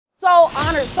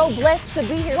honored, so blessed to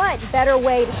be here. What better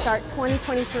way to start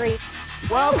 2023?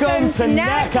 Welcome to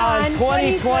NACON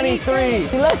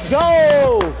 2023. Let's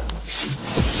go!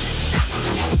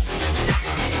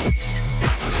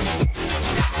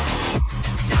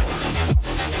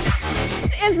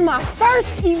 This is my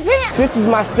first event. This is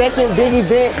my second big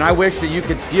event. And I wish that you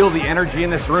could feel the energy in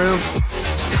this room.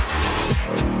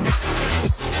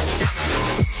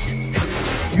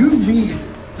 You need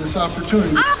this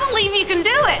opportunity. I believe you can do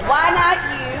it. Why not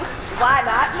you? Why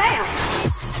not now?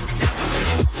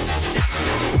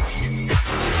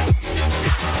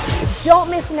 Don't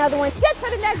miss another one. Get to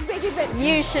the next big event.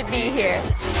 You should be here.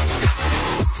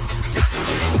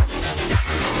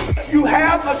 You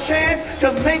have a chance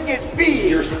to make it big.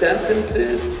 Your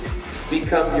sentences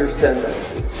become your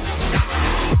sentences.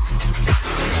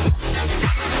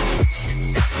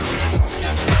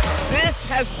 This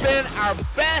has been our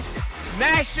best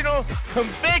national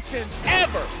convention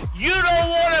ever. You don't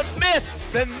want to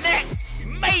miss the next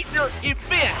major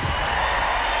event.